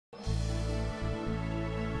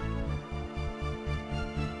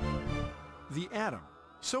The atom,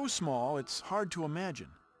 so small it's hard to imagine.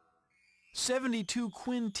 72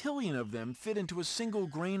 quintillion of them fit into a single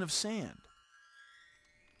grain of sand.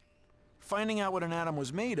 Finding out what an atom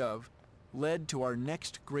was made of led to our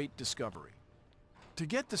next great discovery. To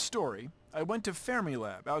get the story, I went to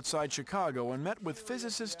Fermilab outside Chicago and met with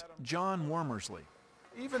physicist John Wormersley.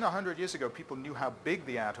 Even 100 years ago, people knew how big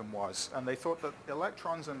the atom was, and they thought that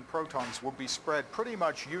electrons and protons would be spread pretty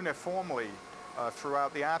much uniformly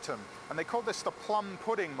throughout the atom. And they called this the plum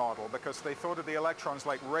pudding model because they thought of the electrons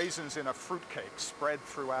like raisins in a fruitcake, spread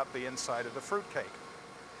throughout the inside of the fruitcake.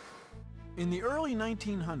 In the early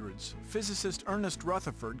 1900s, physicist Ernest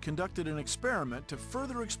Rutherford conducted an experiment to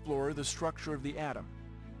further explore the structure of the atom.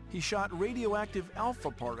 He shot radioactive alpha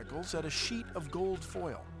particles at a sheet of gold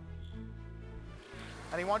foil.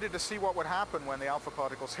 And he wanted to see what would happen when the alpha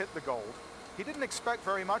particles hit the gold. He didn't expect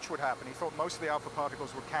very much would happen. He thought most of the alpha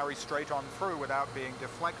particles would carry straight on through without being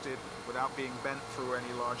deflected, without being bent through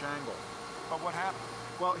any large angle. But what happened?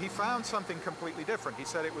 Well, he found something completely different. He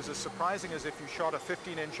said it was as surprising as if you shot a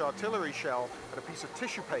 15-inch artillery shell at a piece of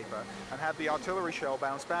tissue paper and had the artillery shell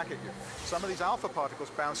bounce back at you. Some of these alpha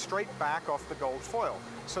particles bounce straight back off the gold foil.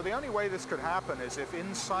 So the only way this could happen is if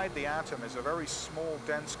inside the atom is a very small,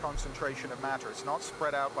 dense concentration of matter. It's not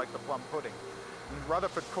spread out like the plum pudding. And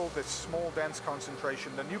Rutherford called this small, dense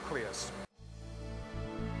concentration the nucleus.